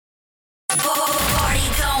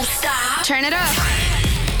Turn it up.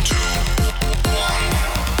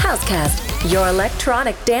 Housecast, your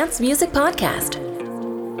electronic dance music podcast.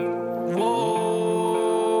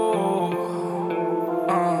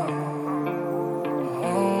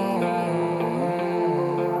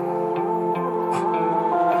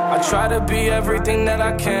 I try to be everything that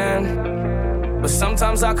I can, but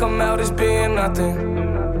sometimes I come out as being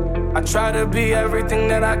nothing. I try to be everything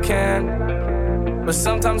that I can, but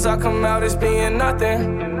sometimes I come out as being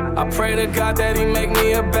nothing. I pray to God that he make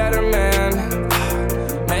me a better man.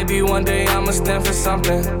 Maybe one day I'ma stand for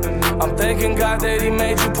something. I'm thanking God that he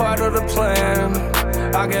made you part of the plan.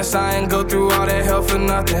 I guess I ain't go through all that hell for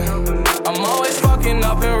nothing. I'm always fucking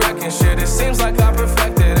up and wrecking shit. It seems like I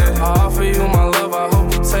perfected it. I offer you my love, I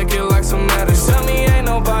hope you take it like some medicine. Tell me ain't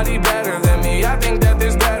nobody better than me. I think that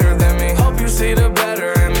there's better than me. Hope you see the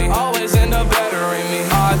better in me. Always end up bettering me.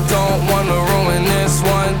 I don't wanna ruin this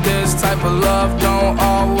one. This type of love don't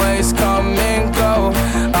always come and go.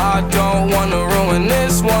 I don't wanna ruin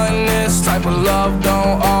this one. This type of love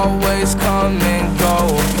don't always come and go.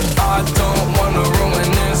 I don't wanna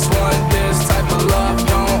ruin this one. This type of love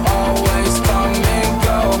don't always come and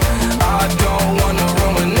go. I don't wanna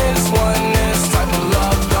ruin this one. This type of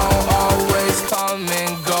love don't always come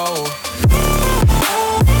and go.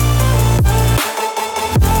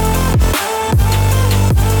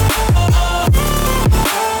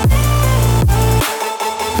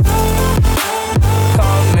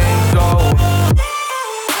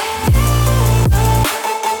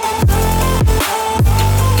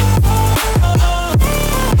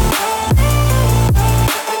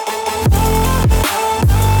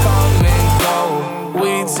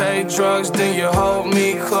 Drugs, then you hold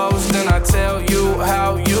me close. Then I tell you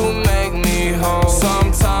how you make me whole.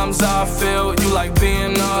 Sometimes I feel you like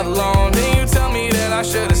being alone. Then you tell me that I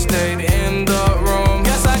should've stayed in the room.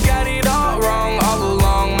 Guess I got it all wrong, all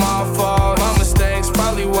along my fault. My mistakes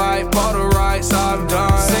probably wipe all the rights I've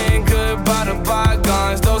done. Saying goodbye to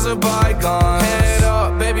bygones, those are bygones. Head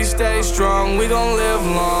up, baby, stay strong, we gon' live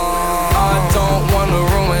long. I don't wanna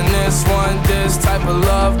ruin this one. This type of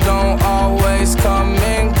love don't always come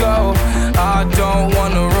and go. I don't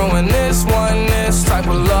wanna ruin this one. This type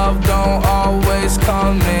of love don't always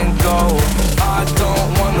come and go. I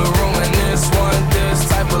don't wanna ruin this one. This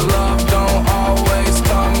type of love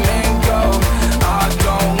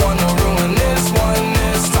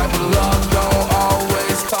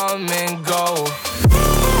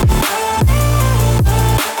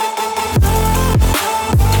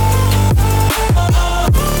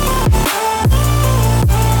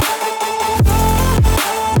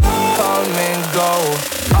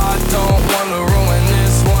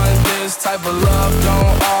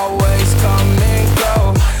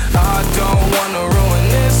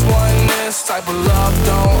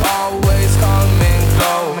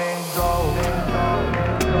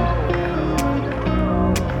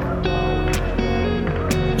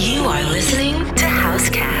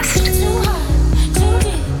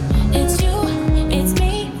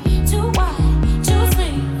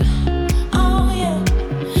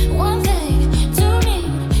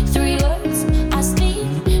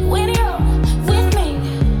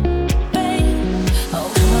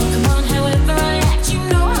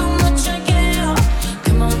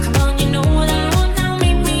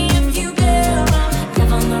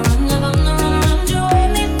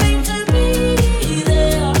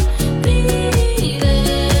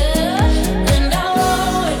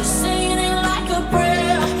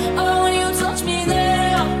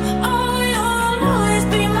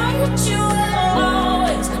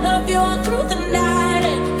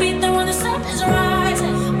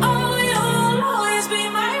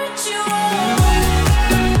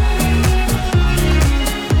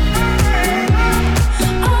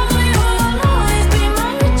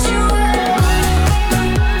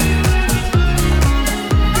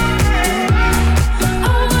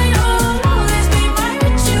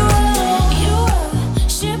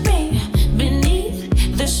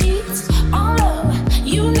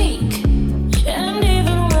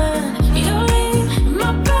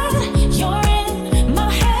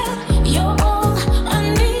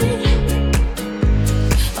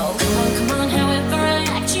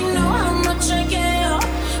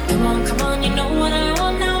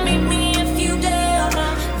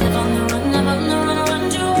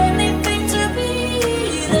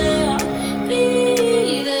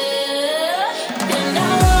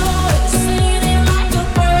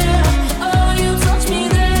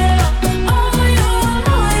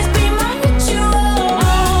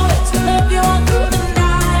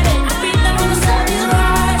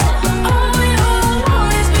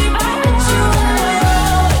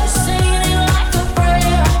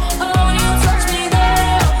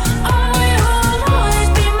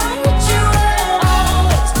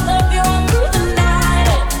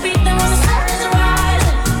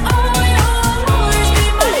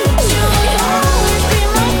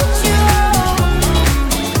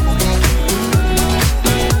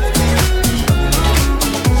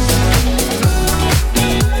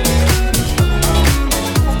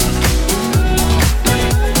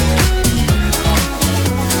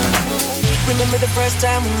remember the first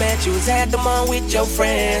time we met, you was at the mall with your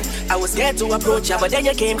friend. I was scared to approach you, but then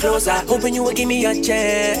you came closer, hoping you would give me a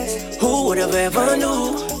chance. Who would have ever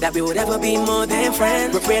knew that we would ever be more than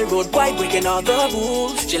friends? We're railroad boy breaking all the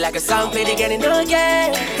rules. She like a song played again and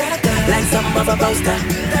again, like something of a poster.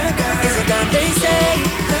 It's a gun they say,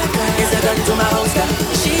 it's a gun to my holster.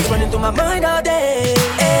 She's running through my mind all day.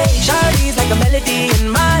 Shawty's like a melody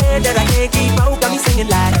in my head that I can't keep out. Got me singing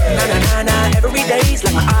like na na na na every day's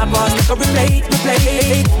like my eyeballs like a replay.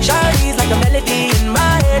 Shawty's like a melody in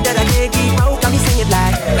my head that I can't keep out. Got me singing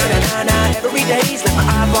like na na na na every day's like my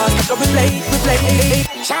eyeballs like a replay.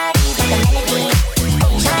 Shawty's like a melody.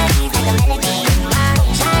 Shawty's like a melody.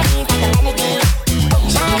 Shawty's like a melody.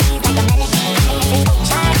 Shawty's like a melody.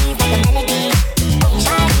 Shawty's like a melody.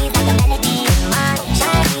 Shawty's like a melody.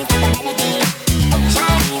 Shawty's like a melody.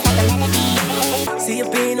 Shawty's like a melody. See you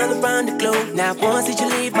being all around the globe. Now once did you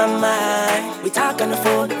leave my mind? We talk on the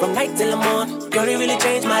phone from night till the morning. Girl, you really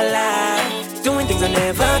changed my life. Doing things I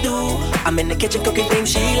never do. I'm in the kitchen cooking things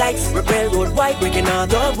she likes. Railroad white breaking all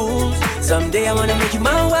the rules. Someday I wanna make you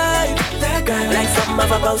my wife. That girl, like something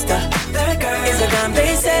of a poster. That girl is a gun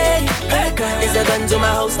they say. That girl is a gun to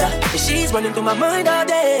my holster. And she's running through my mind all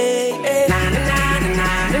day. Na na na na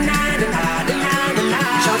na na na na na na.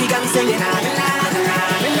 Shawty got me singing na na na na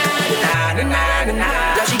na na na na.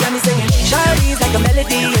 Now she got me singing. Shawty's like a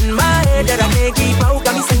melody in my head that I can't keep out.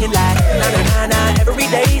 Got me singing like na na na na every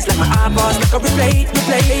day's like my eyeballs like a replay.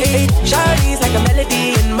 Shawty's like a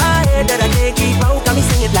melody in my head that I can't keep out. Got me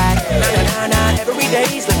singing like na na na na every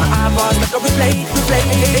day's like my eyeballs like a replay.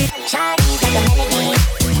 Shawty's like a melody.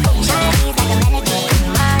 Shawty's like a melody.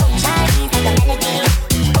 Shawty's like a melody.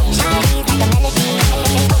 Shawty's like a melody. Shawty's like a melody.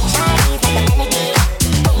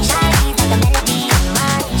 Shawty's like a melody.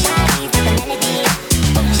 Shawty's like a melody.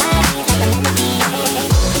 Shawty's like a melody.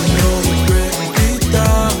 No regret, deep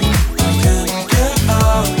down, I can't get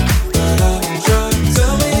out, but I try.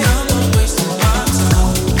 Tell me I'm not wasting my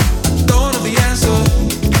time. I don't know the answer,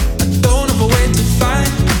 I don't have a way to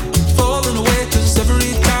find. I'm falling away 'cause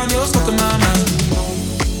every time you're stuck in my mind.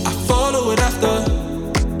 I follow it after,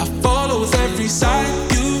 I follow with every sign.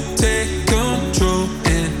 You take control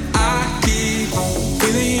and I keep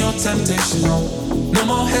feeling your temptation. No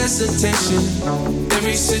more hesitation.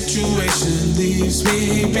 Every situation leaves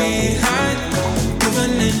me behind. Give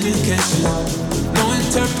an indication, no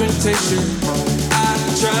interpretation. I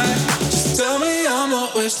try, just tell me I'm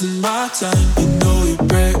not wasting my time. You know you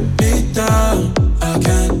break me down, I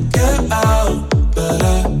can't get out, but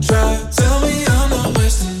I try. Tell me I'm not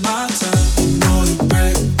wasting my time. You know you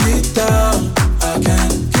break me down, I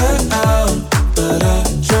can't get out, but I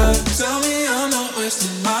try. Tell me I'm not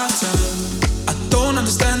wasting my time. I don't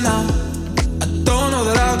understand now, I don't know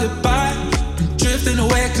that I'll get by. I'm drifting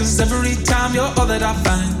away 'cause every time you're all that I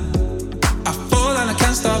find. I fall and I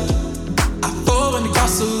can't stop, I fall when you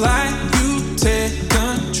cross the line. You take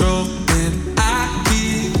control and I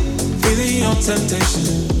keep feeling your temptation.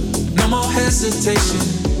 No more hesitation.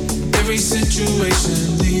 Every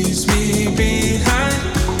situation leaves me behind.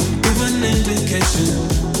 Give an indication,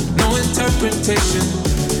 no interpretation.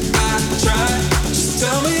 I try, just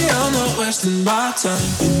tell me I'm not wasting my time.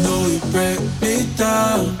 You know you break me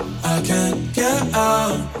down, I can't get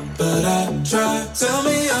out, but I try. Tell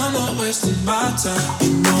me I'm not wasting my time.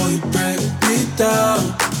 You know you break me down,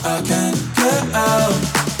 I can't get out,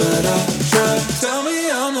 but I try. Tell me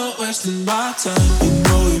I'm not wasting my time. You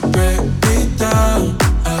know you break me down,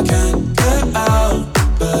 I can't get out,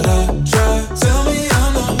 but I try. Tell me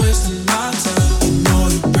I'm not wasting my time. You know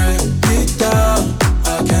you break me down,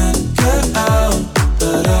 I can't get out,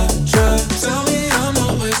 but I try. Tell me I'm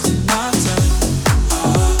not wasting my time.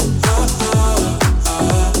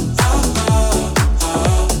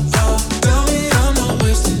 Tell me I'm not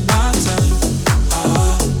wasting my time.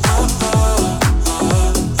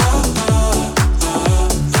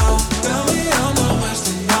 Tell me I'm not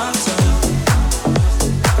wasting my time.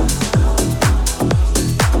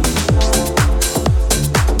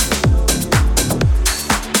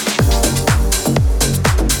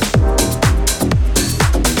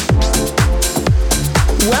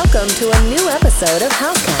 Welcome to a new episode of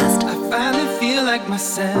Housecast. I finally feel like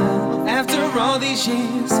myself after all these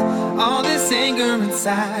years. All this anger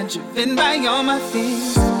inside, driven by all my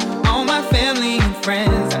fears. All my family and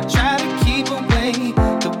friends, I try to keep away.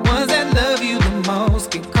 The ones that love you the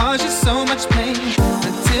most can cause you so much pain.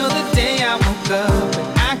 Until the day I woke up and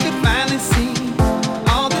I could finally see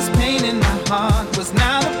all this pain in my heart was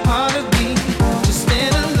not a part of me. Just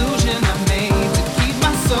an illusion I made to keep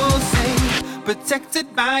my soul safe,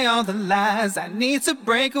 protected by all the lies I need to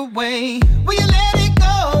break away. Will you let it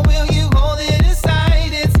go? Will you hold it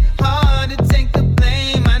inside? It's hard to take.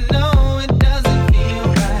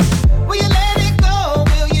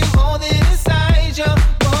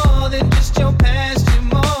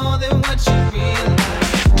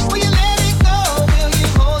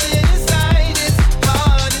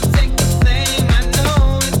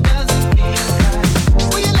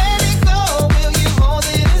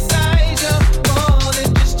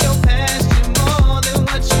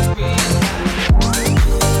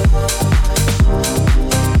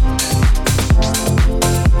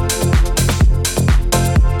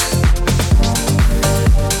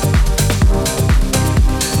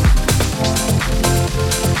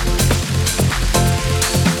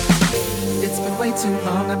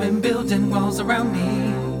 building walls around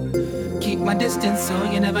me. Keep my distance so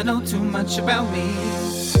you never know too much about me.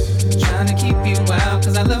 Trying to keep you out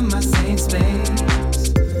cause I love my safe space.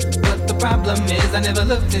 But the problem is I never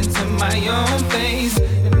looked into my own face.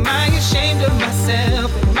 Am I ashamed of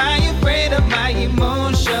myself? Am I afraid of my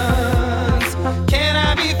emotions? Can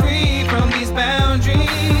I be free from these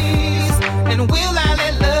boundaries? And will I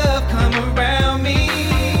let love come around me?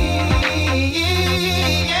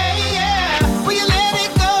 Yeah, yeah. Will you let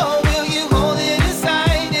it go? Will you hold it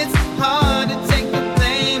inside? It's hard to take the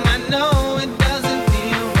blame. I know it doesn't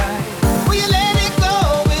feel right. Will you let it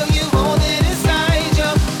go? Will you hold it inside?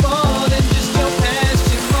 You're more than just your past.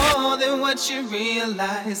 You're more than what you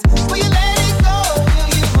realize. Will you let it go? Will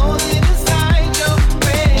you hold it inside? You're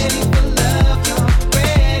ready for love. You're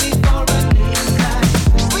ready for a new life.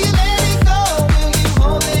 Will you let it go? Will you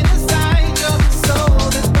hold it inside? Your soul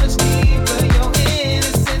is much deeper. Your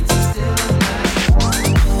innocence is still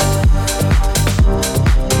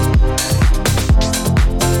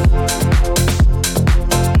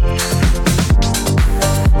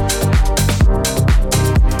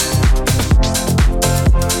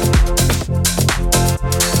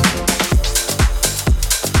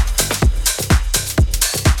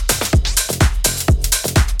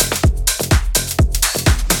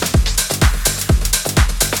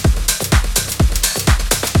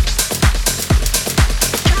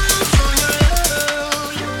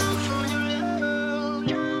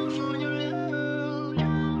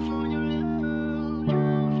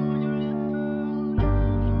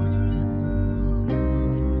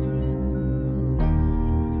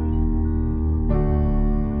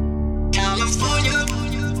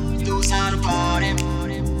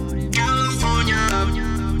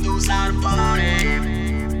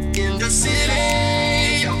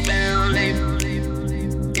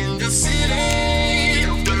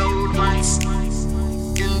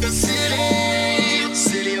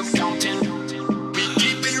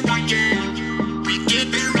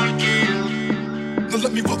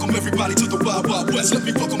Let me welcome everybody to the Wild Wild West. Let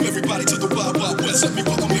me welcome everybody to the Wild Wild West. Let me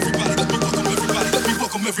welcome everybody. Let me welcome everybody. Let me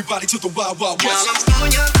welcome everybody to the Wild Wild West.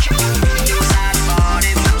 California, those hot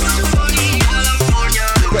party. California,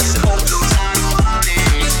 West Coast, those hot party.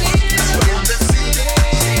 In the city,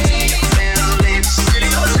 LA, city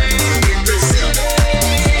of LA. In the city,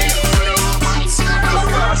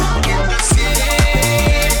 in the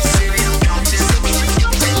city of Compton.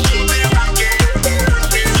 Keep it rockin',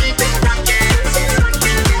 keep it rockin'.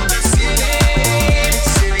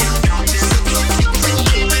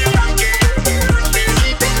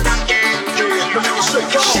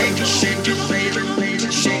 Shake it,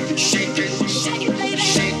 baby, shake it, shake it, shake it, baby,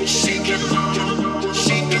 shake it, shake it,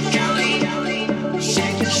 shake it, Cali,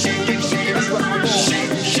 shake it, shake it, shake it, shake it,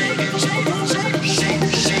 shake it, shake it, shake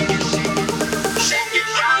it, shake it, shake it,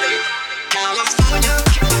 Cali, California,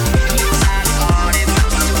 those hot party,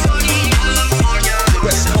 California,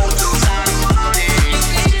 West Coast, those hot party,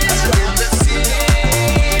 in the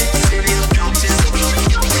city of Compton, keep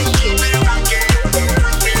it rockin', keep it rockin'.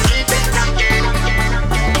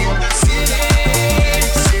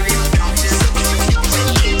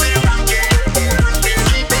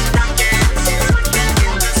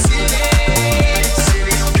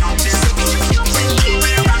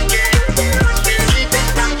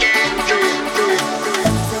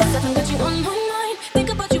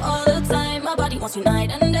 Wants you night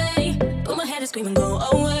and day, but my head is screaming, go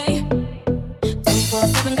away.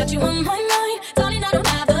 24/7 got you on my mind, darling, I don't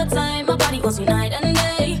have the time. My body wants you night and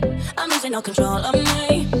day, I'm losing all control of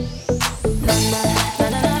me. Na na na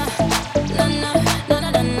na na na na na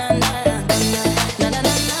na na na na na.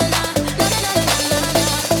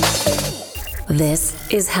 This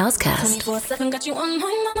is Housecast. 24/7 got you on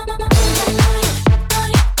my mind.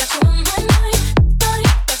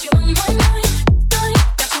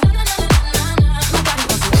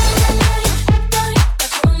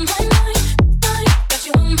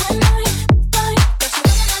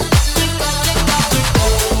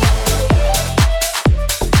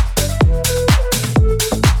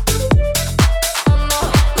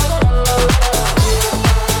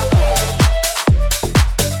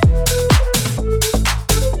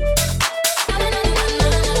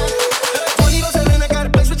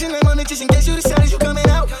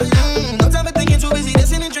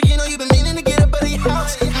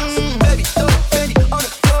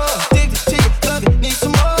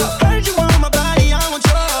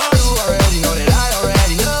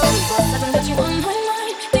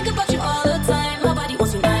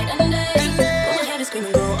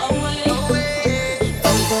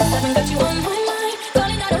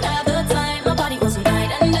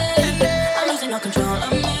 Control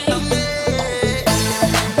of me.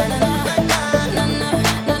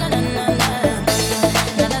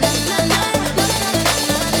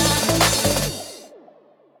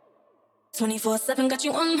 24/7, got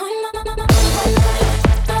you on my mind.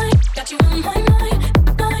 Got you on my mind.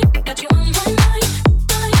 Got you on my mind.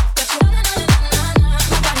 Got you on my mind.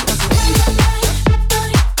 My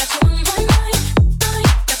body wants you on my mind.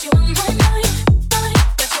 Got you on my mind.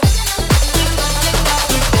 Got you on my mind.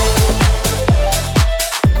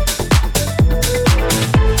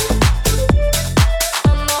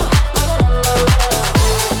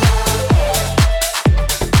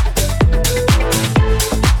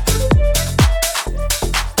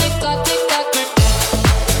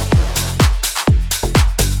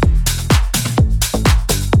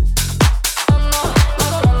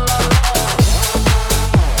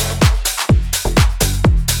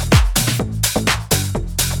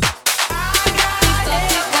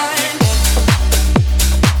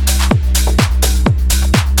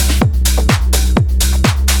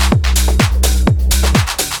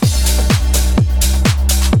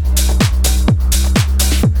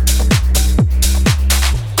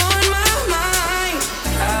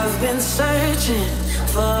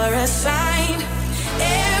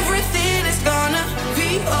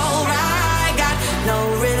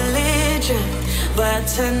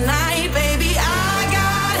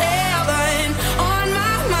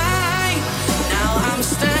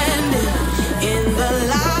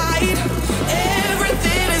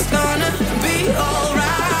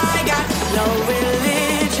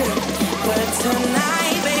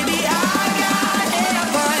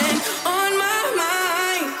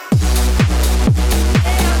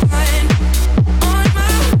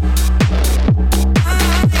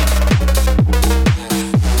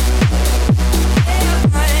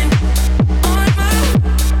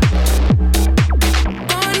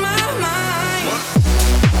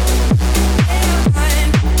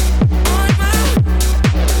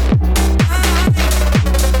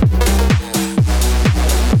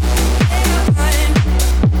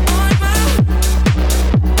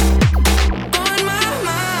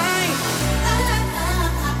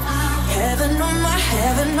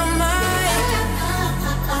 Heaven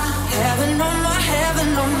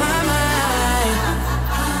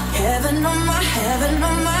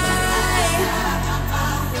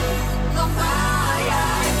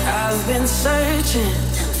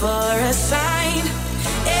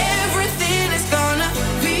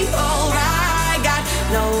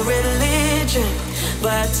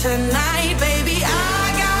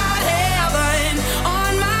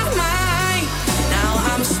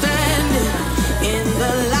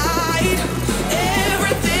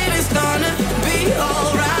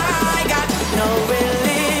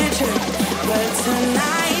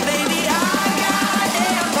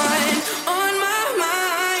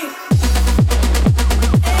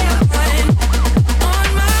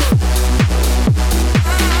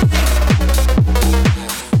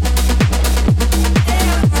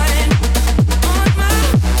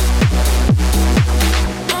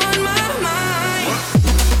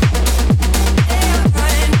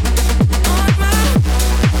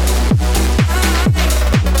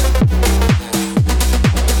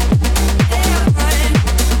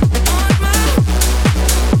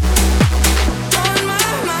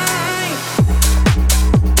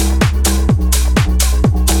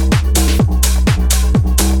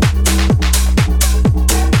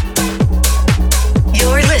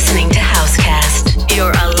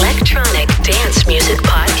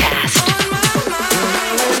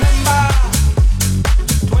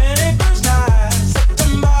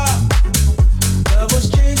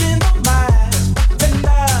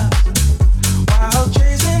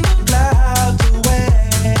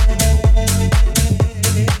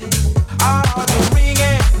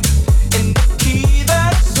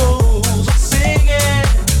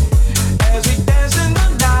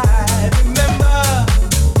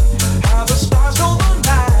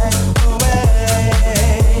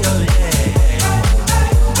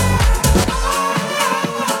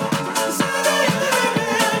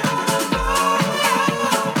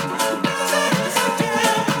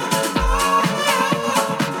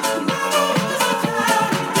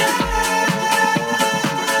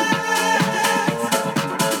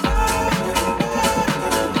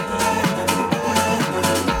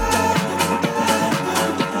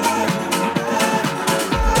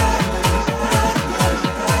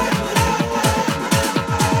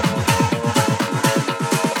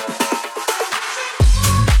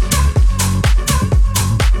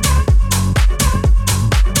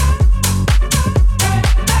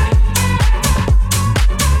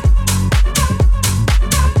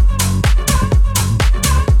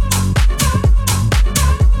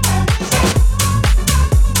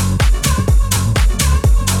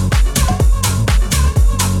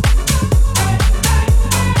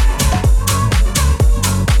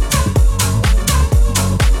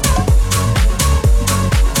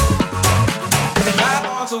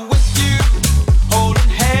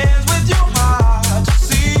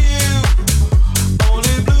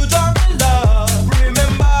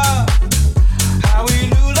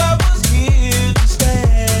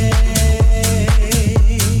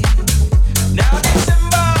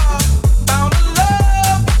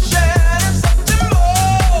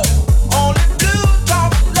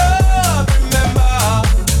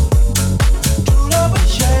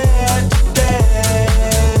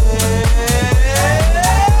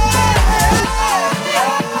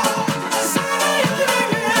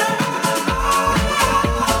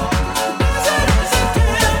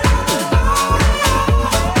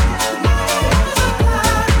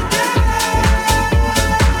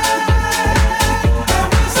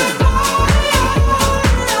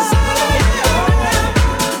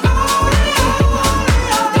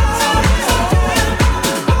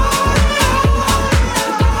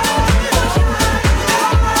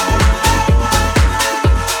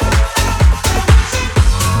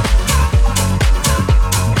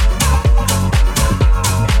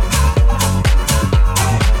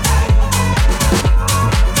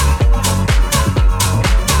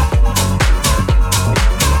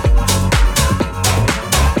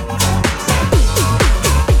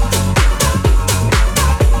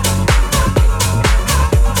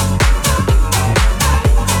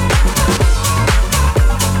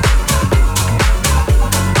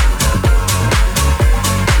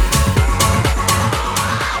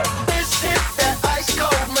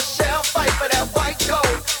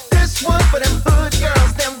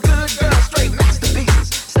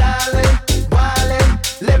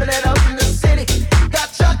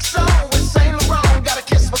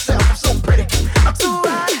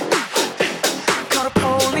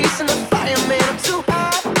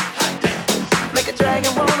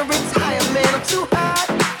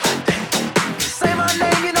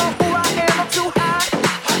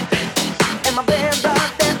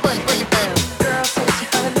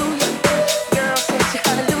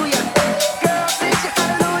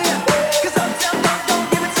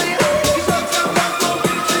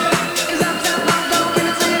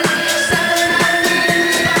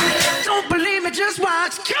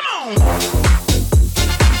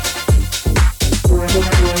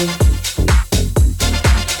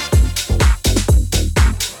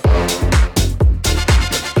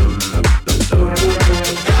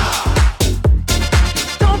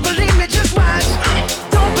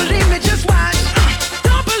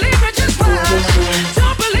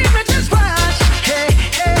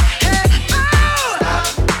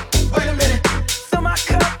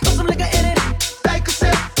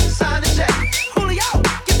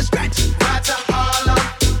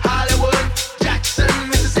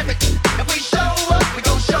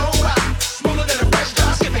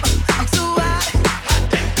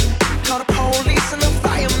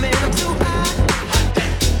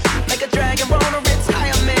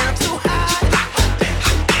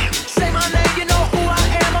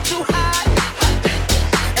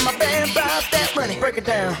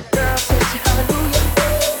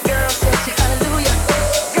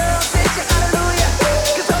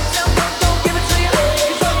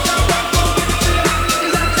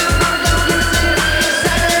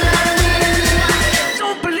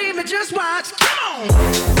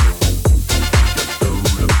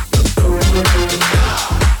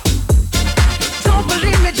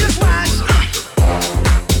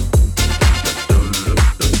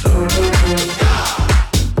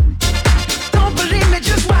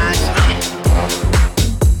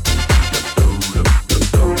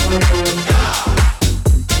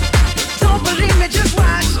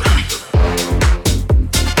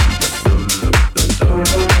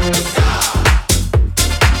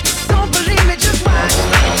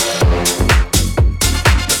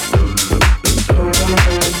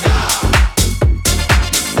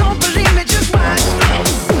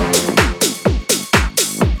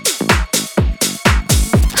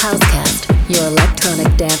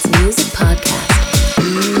Dance Music Podcast.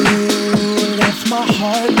 You left my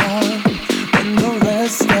heart down when the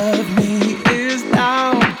rest of me is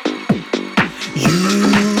down.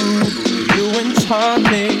 You enchant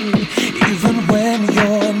me even when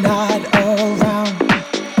you're not around.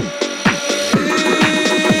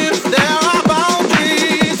 If there are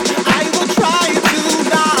boundaries, I will try to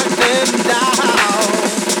knock them down.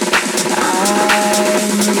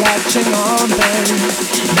 I'm latching on, babe.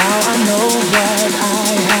 Now I know what I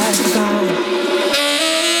have found.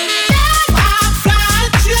 I've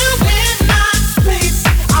got you, baby.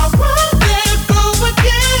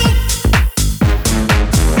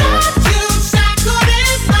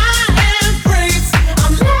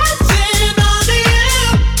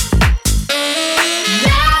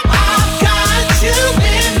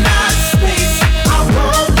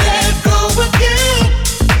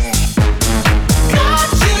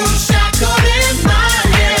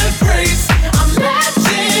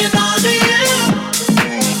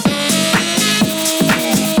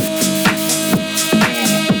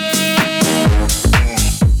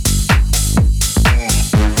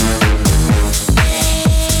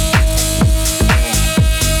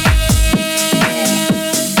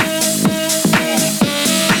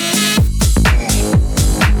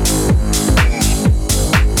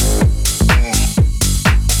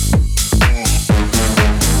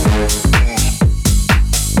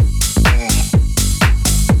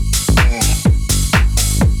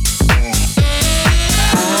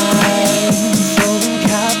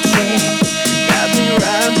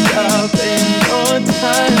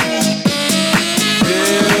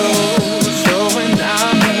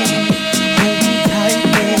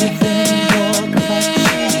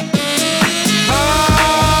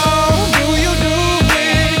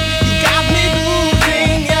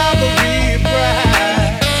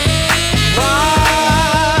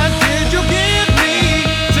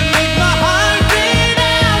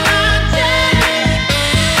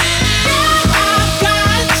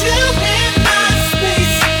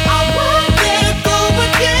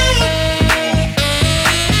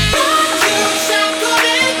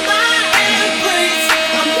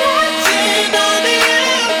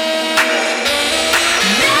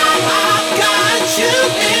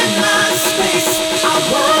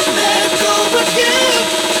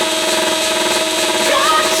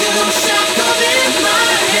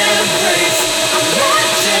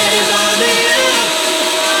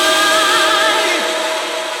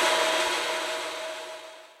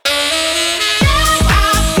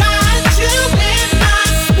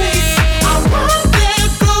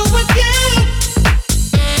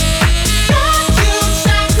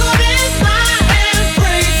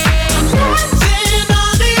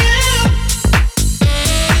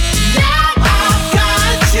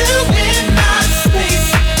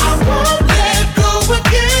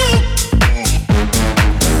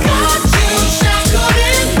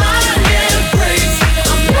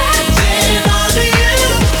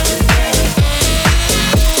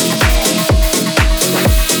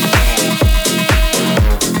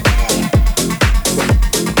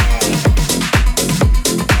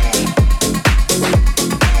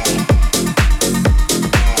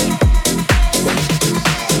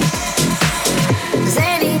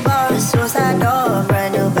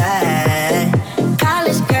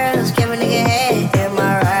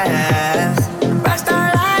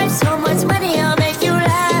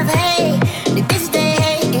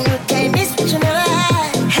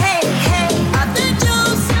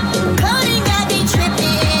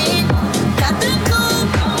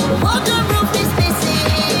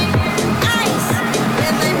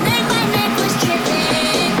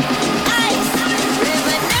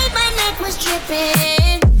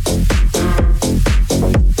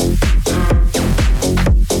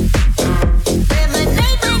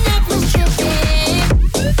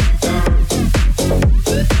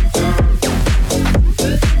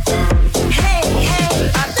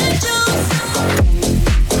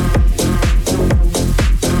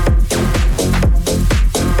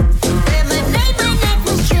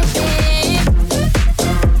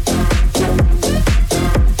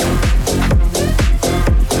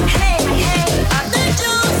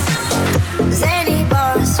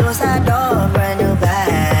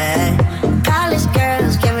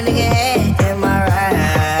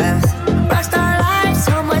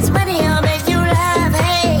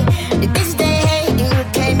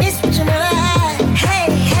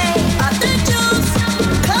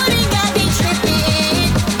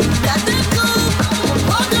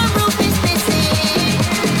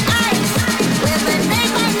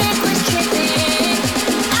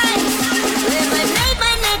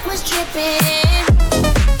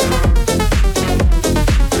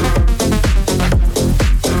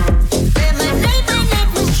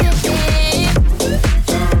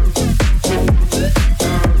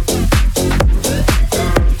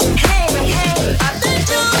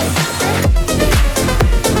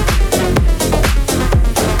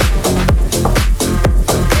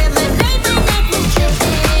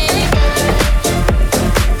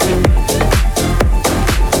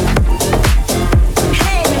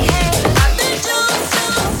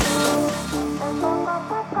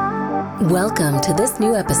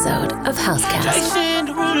 new episode of Housecast. Jason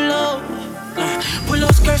Derulo. Pull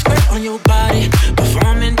up skirt, skirt on your body.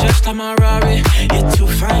 Performing just like my Rari. You're too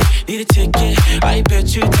fine, need a ticket. I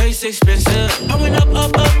bet you taste expensive. Pouring up,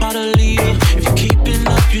 up, up, out a leader. If you're keeping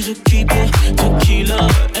up, you should keep it. Tequila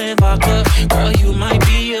and vodka. Girl, you might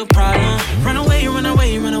be a problem. Run away, run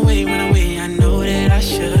away, run away, run away. I know that I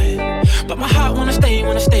should, but my heart wanna stay,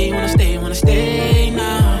 wanna stay, wanna stay, wanna stay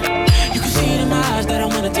now. You can see it in my eyes that I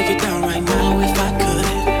wanna take it down right now if I could.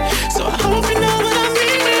 So I hope you know what I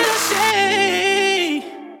mean when I say,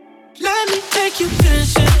 let me take you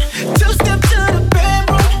dancing. Two-step to the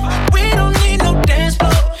bedroom. We don't need no dance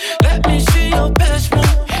floor. Let me see your best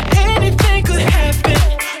move. Anything could happen.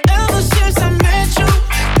 Ever since I met you,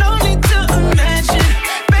 no need to imagine.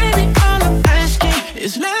 Baby, all I'm asking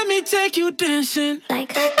is let me take you dancing.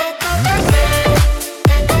 Like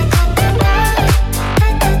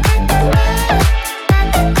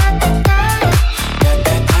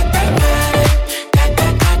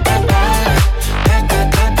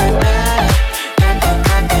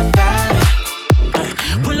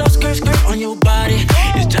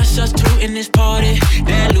in this party,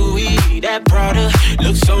 that Louis, that Prada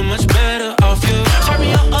looks so much better off you. Turn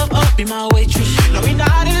me up, up, be my waitress. No, we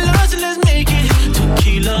not in love, so let's make it.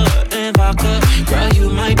 Tequila and vodka, girl, you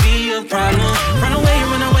might be a problem. Run away,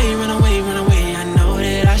 run away, run away, run away. I know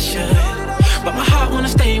that I should, but my heart wanna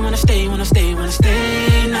stay, wanna stay, wanna stay, wanna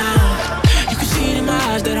stay now. You can see it in my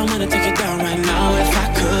eyes that I wanna take it down right now if I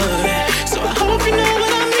could. So I hope you know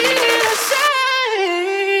what I mean when I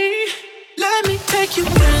say, let me take you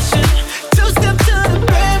dancing. Two-step to the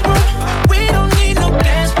bedroom. We don't need no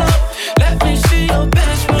dance floor. Let me see your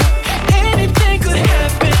best move. Anything could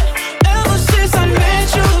happen. Ever since I met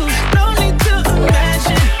you, no need to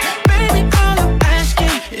imagine. Baby, all I'm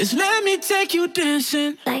asking is let me take you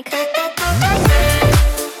dancing. like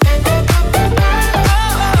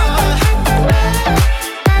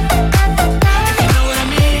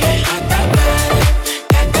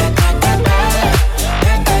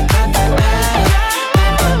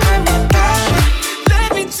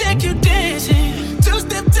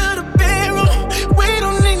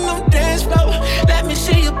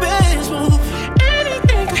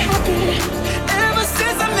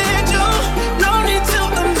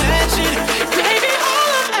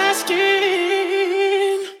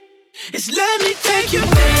let me take you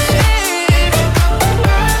dancing.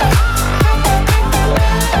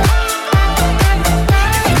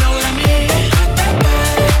 You know what I mean?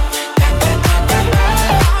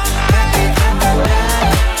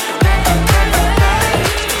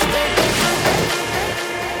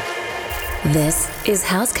 This is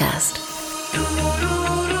Housecast.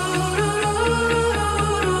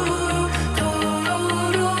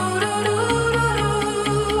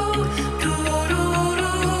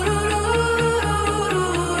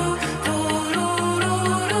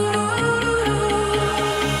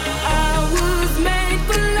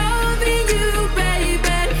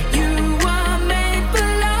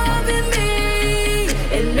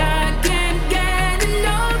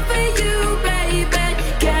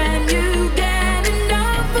 can you get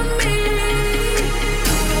enough of me?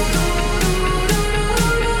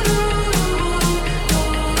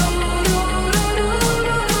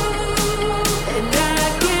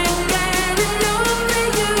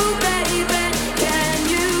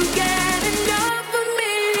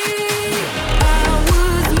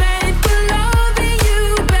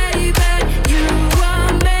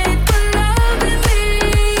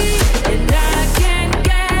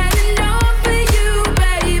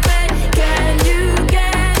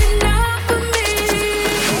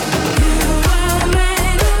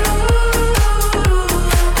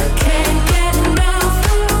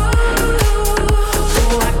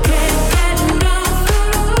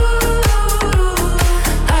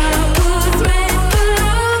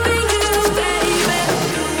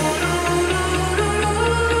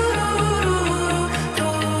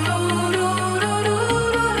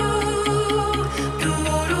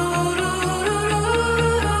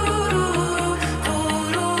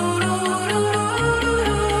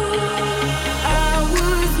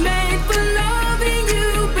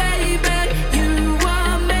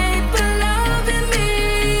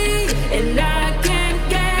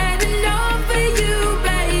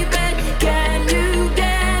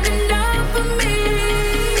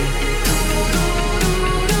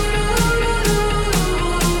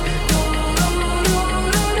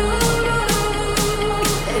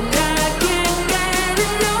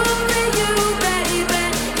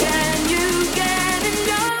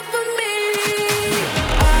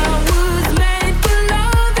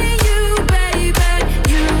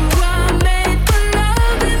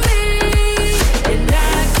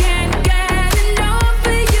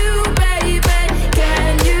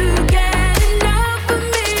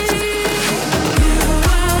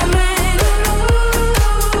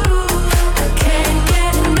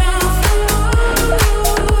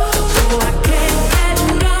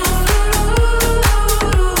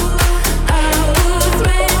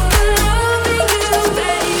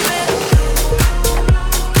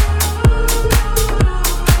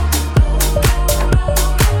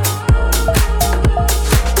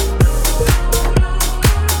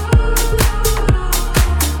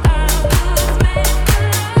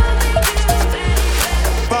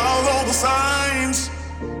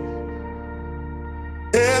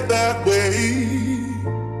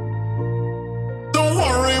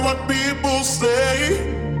 what people say.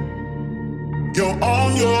 You're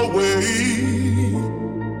on your way.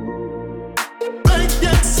 They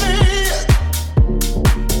can't see it.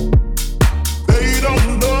 They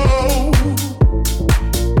don't know.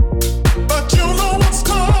 But you know what's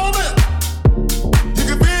coming. You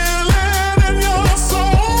can feel it in your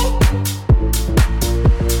soul.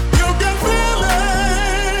 You can feel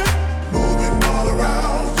it moving all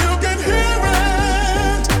around. You can hear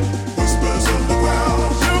it, whispers on the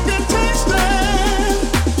ground. You can taste it,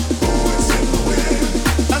 oh, it's in the wind.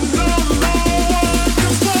 And no one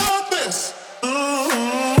can stop this.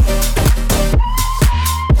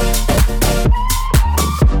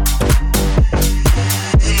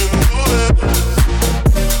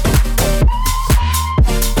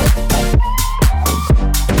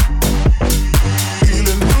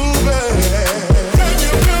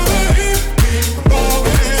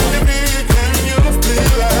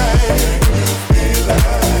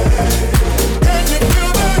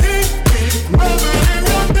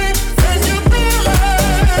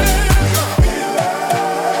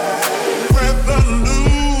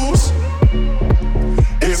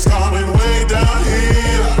 It's coming way down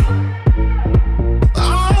here.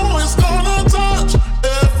 Oh, it's gonna touch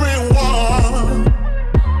everyone,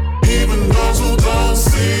 even those who don't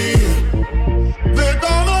see. They're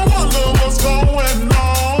gonna wonder what's going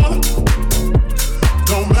on,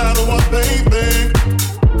 no matter what they think.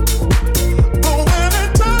 But when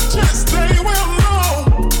it touches, they will know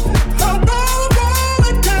how powerful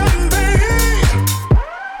it can be.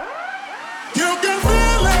 You can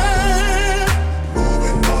feel it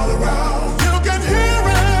moving all around. You can hear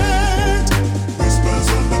it, whispers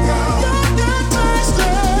on the ground. You can taste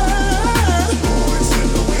it, oh, it's in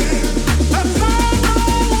the wind. And no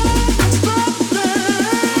one can stop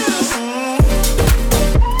this.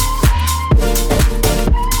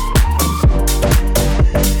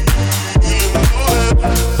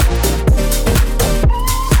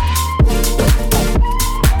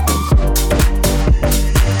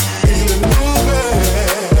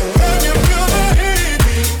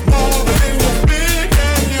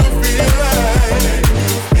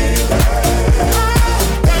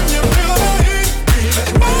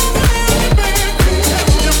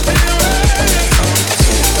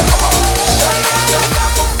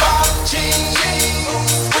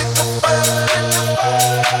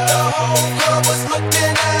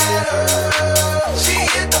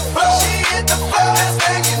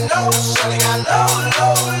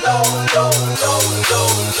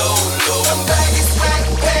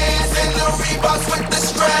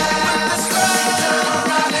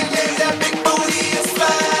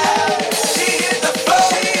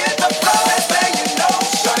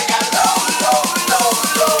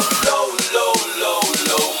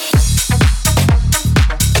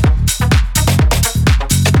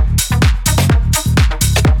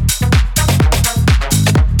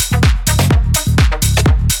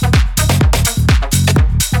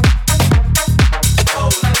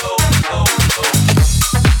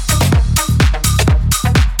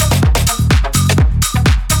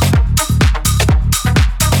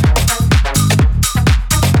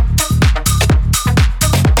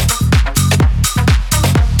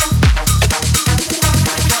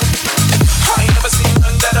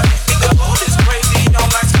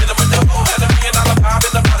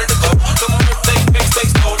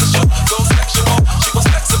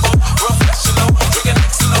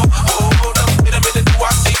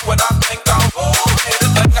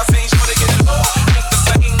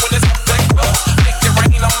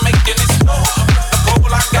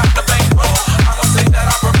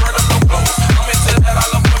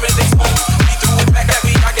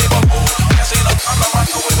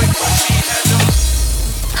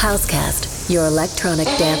 Housecast, your electronic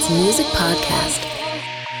dance music podcast.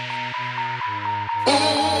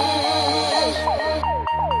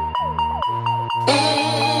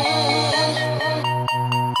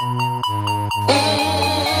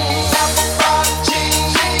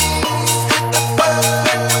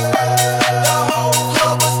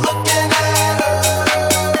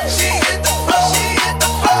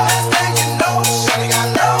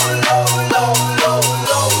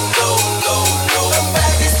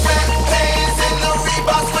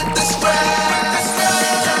 With the strap.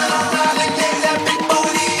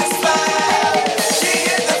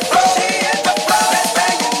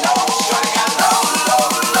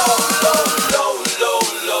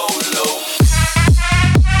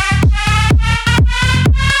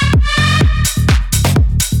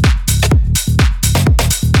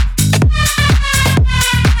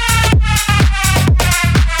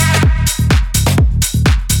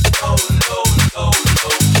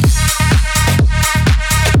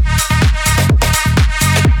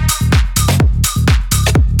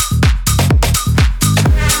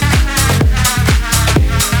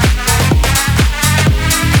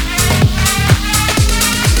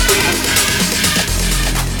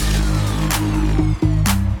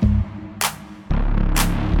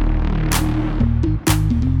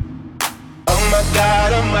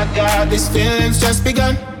 my God, these feelings just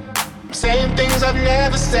begun. I'm saying things I've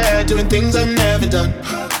never said, doing things I've never done.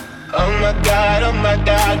 Oh my God,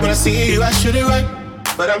 when I see you I should it right.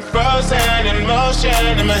 But I'm frozen in motion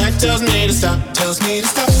and my head tells me to stop.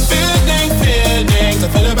 Feelings I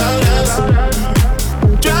feel about us.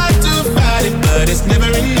 Try to fight it, but it's never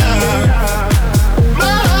enough.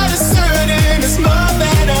 My heart is hurting, it's more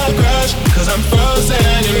than a crush. Cause I'm frozen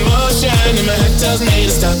in motion and my head tells me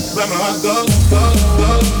to stop. But my heart goes, goes,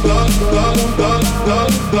 goes, goes, goes, goes,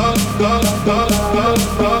 goes, goes, goes, goes, goes,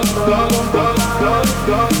 goes, goes, goes,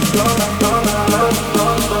 goes,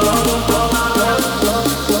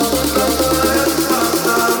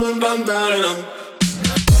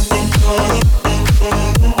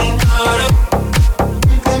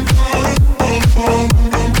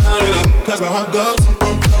 cause my heart goes.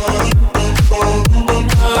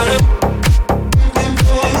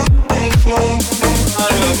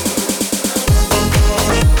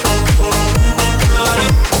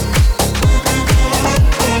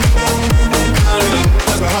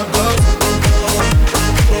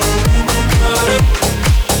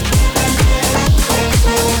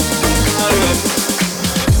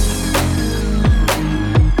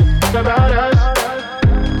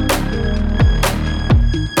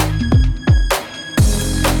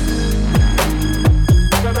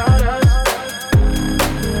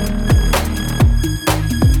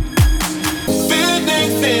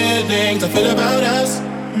 Feelings I feel about us.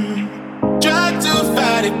 Try to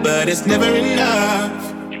fight it, but it's never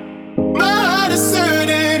enough. My heart is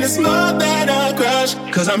hurting, it's more than a crush.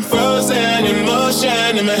 Cause I'm frozen in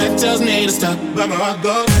motion and my head tells me to stop. But my heart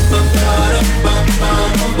goes bum bada bum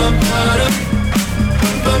bum bum bada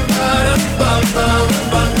bum bada bum bum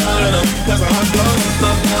bum bada. Cause my heart goes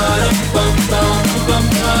bum bada bum bum bum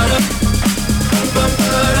bada bum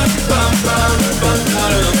bada bum bum bum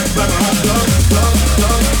bada. But my heart goes goes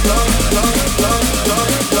goes goes goes goes goes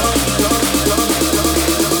goes goes goes.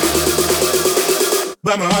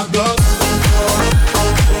 But my heart goes.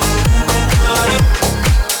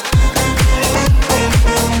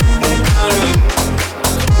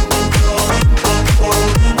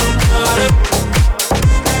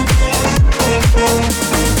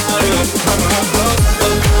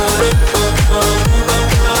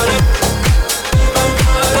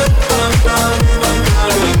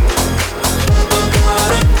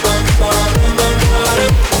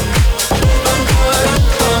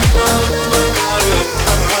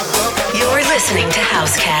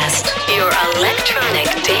 Your electronic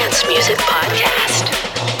dance music podcast.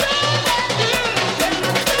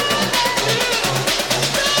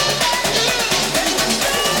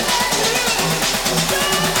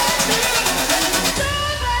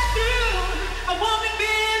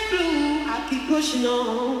 Pushing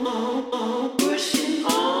on, pushing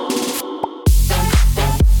on.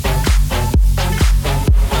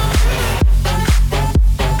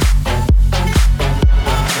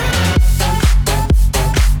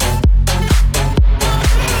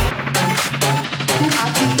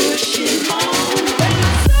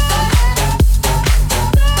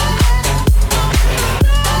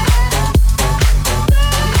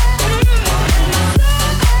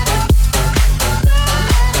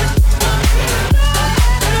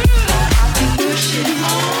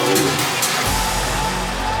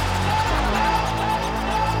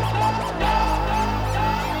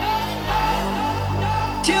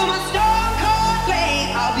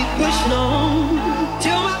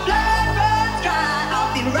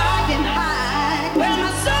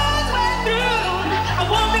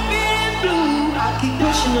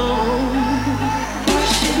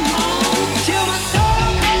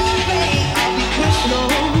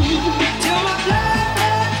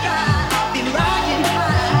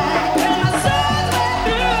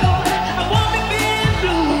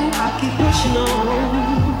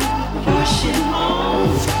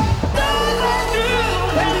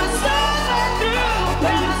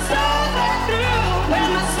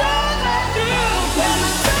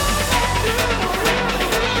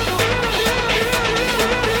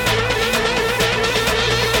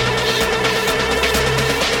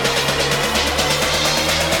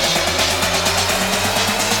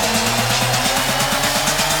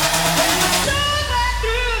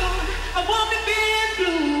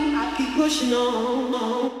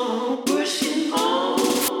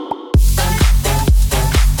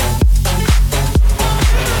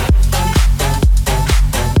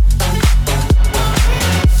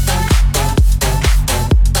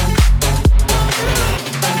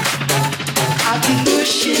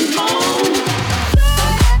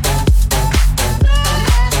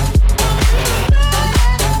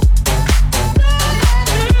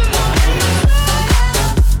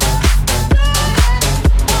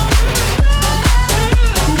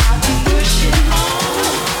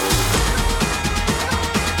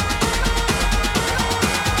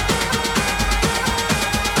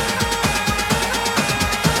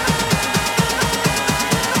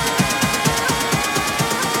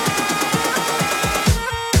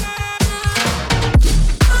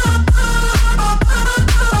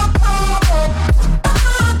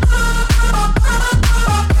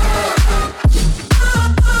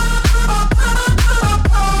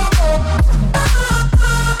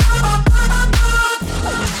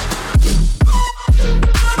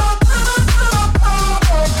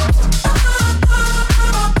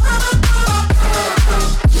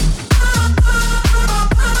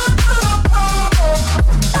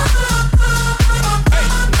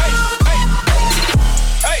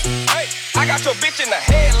 I got your bitch in the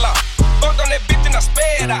headlock. Fucked on that bitch and I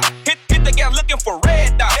sped out. Hit the gas looking for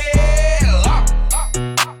red dot. Headlock.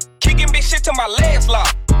 Kicking bitch shit till my legs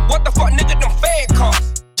lock. What the fuck, nigga, them fed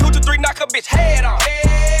costs. 2 to 3 knock a bitch head off.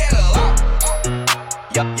 Headlock.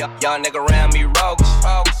 Young nigga around me rogues.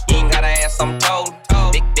 You ain't gotta ask, I'm told.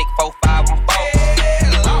 Big 4-5, I'm fold.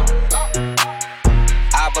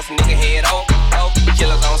 I bust a nigga head over.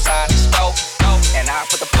 Killers on side the stove. And I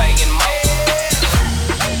put the play in mode.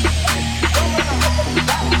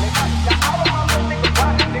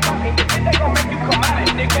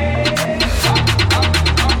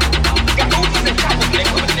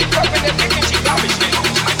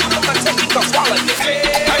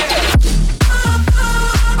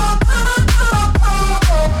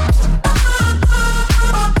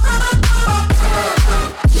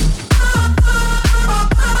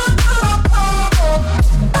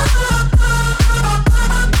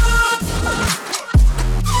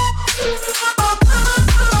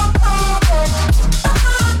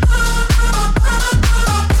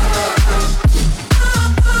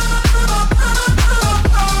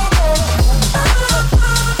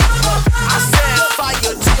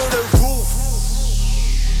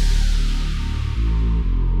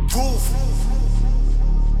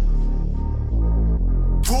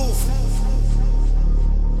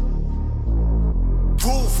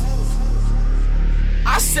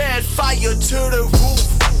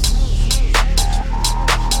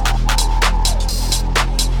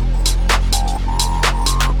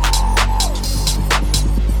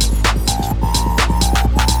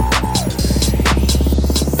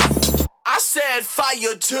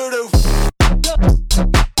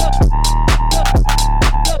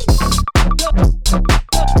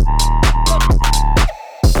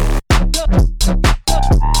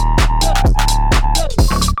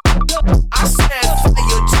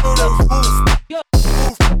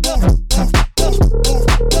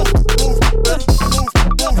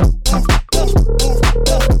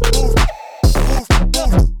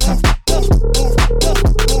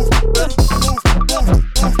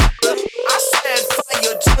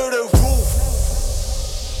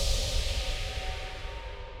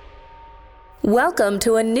 Welcome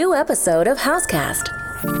to a new episode of Housecast.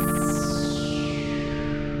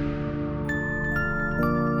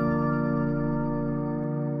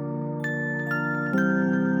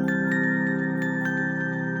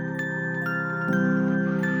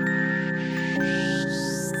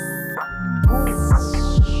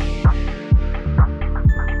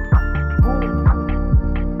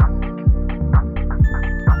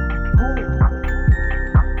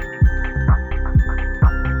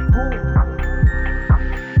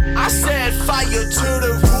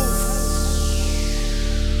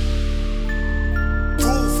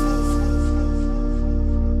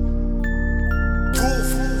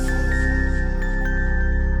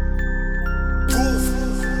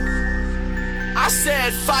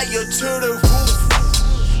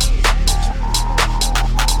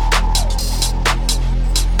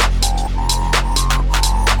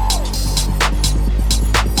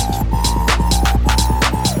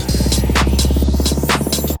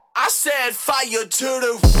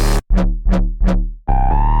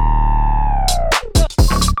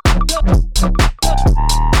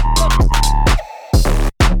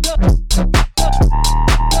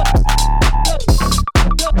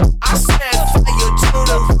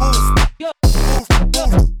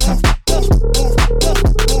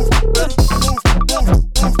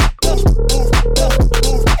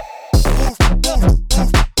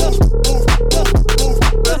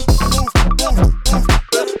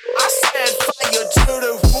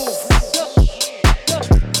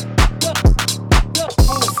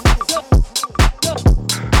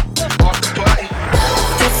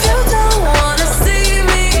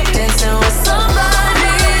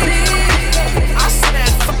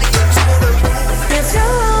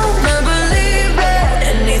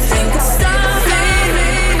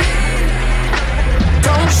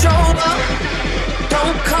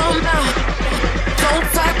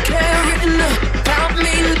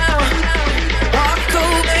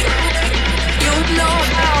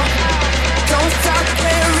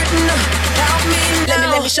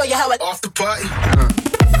 Let me show you how I off the party.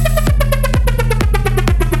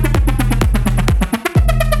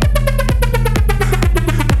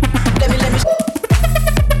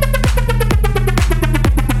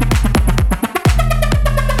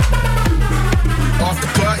 Off the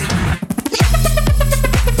party.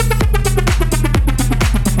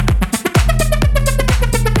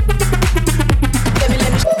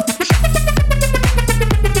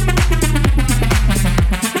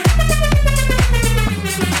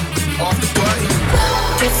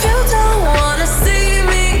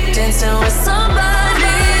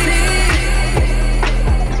 somebody.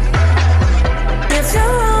 If you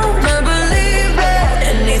wanna believe it,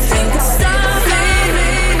 anything can stop me.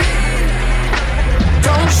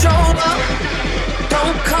 Don't show up,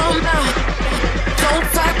 don't come out, don't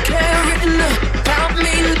stop caring about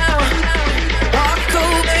me now. Walk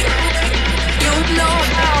away, you know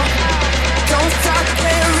how. Don't stop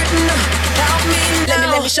caring about me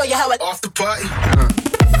now. Let me show you how I off the party.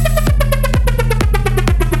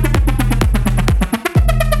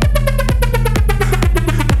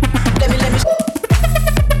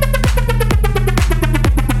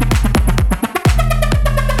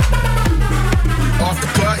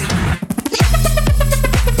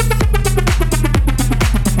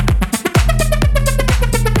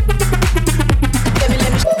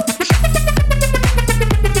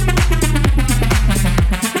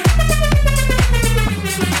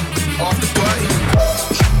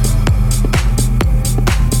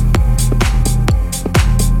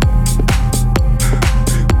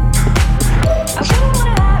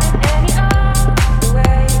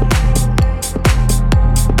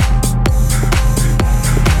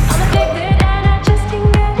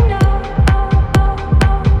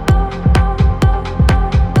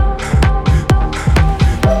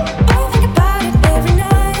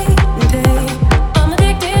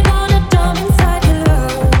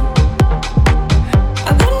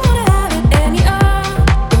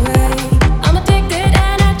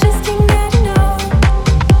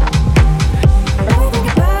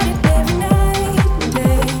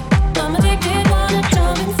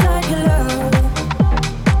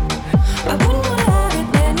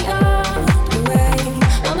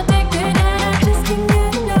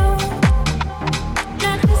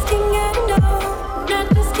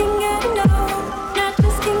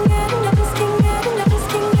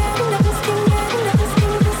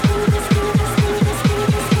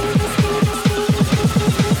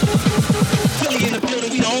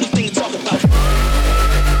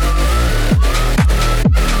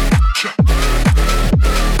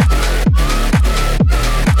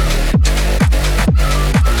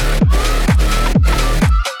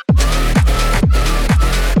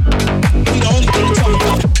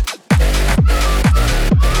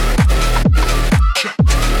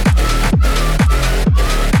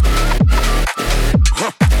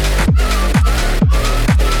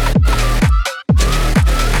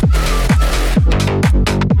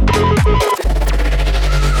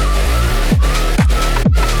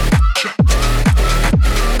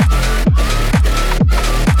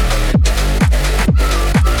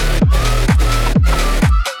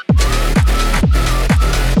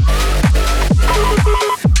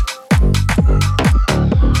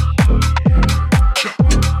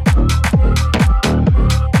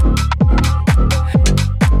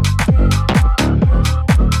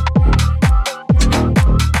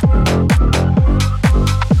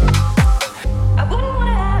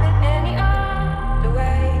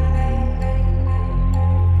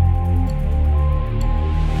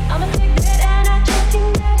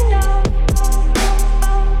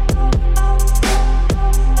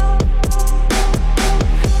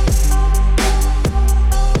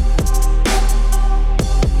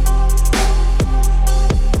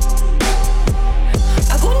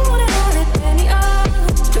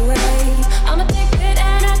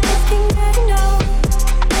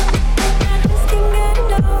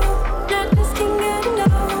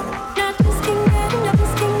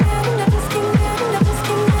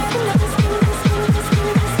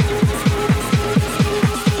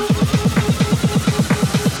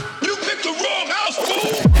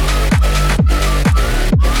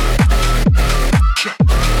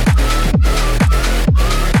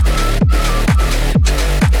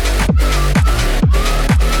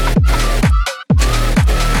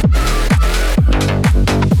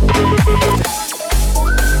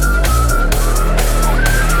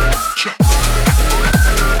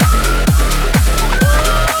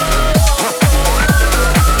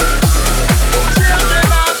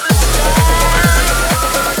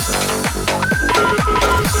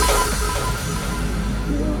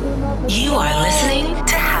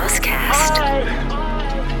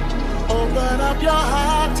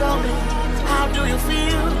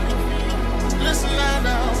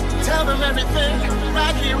 everything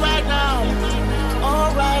right here, right now.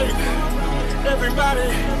 Alright, everybody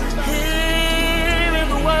here in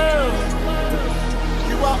the world,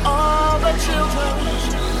 you are all the children.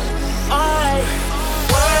 Alright,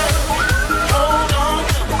 world, hold on.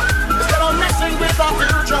 Instead of messing with our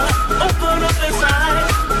future, open up inside.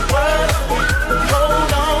 World,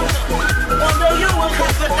 hold on. One day you will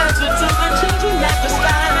have the answer to the children at the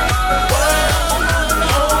sky. World,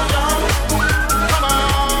 hold on.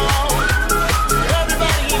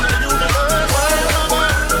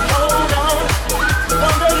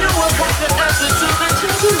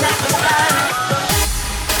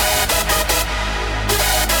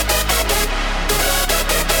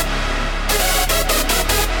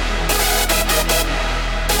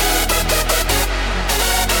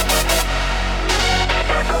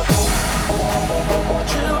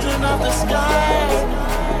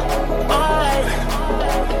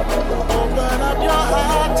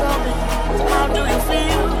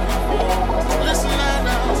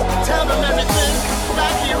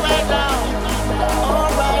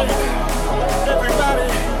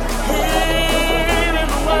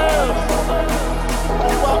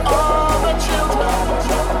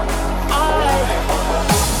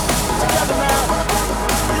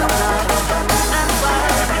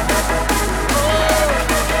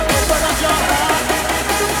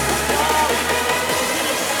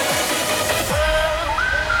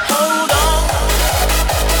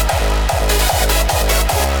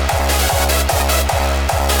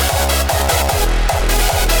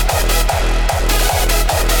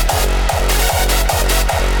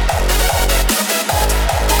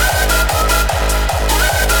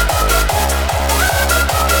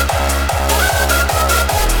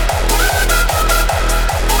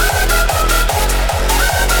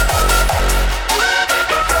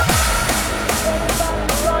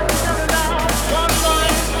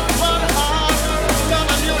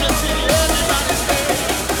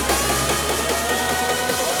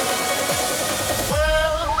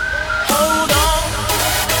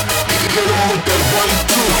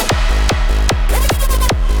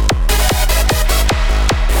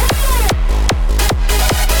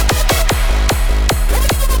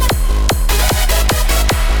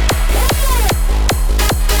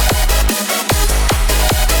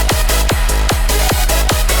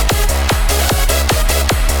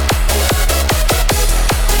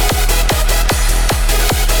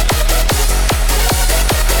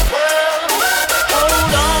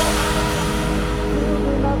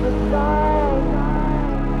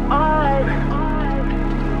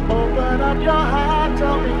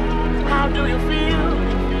 do you feel?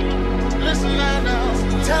 Listen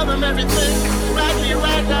now, tell them everything right here,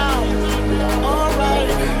 right now. All right,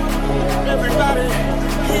 everybody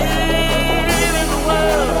here in the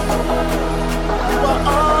world, you are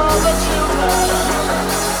all the children.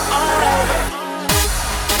 All right.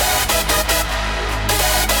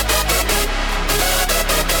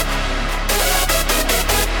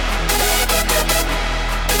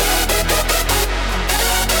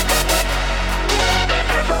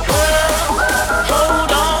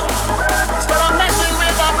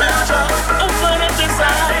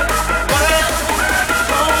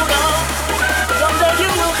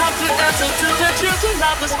 To the children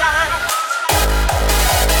of the sky.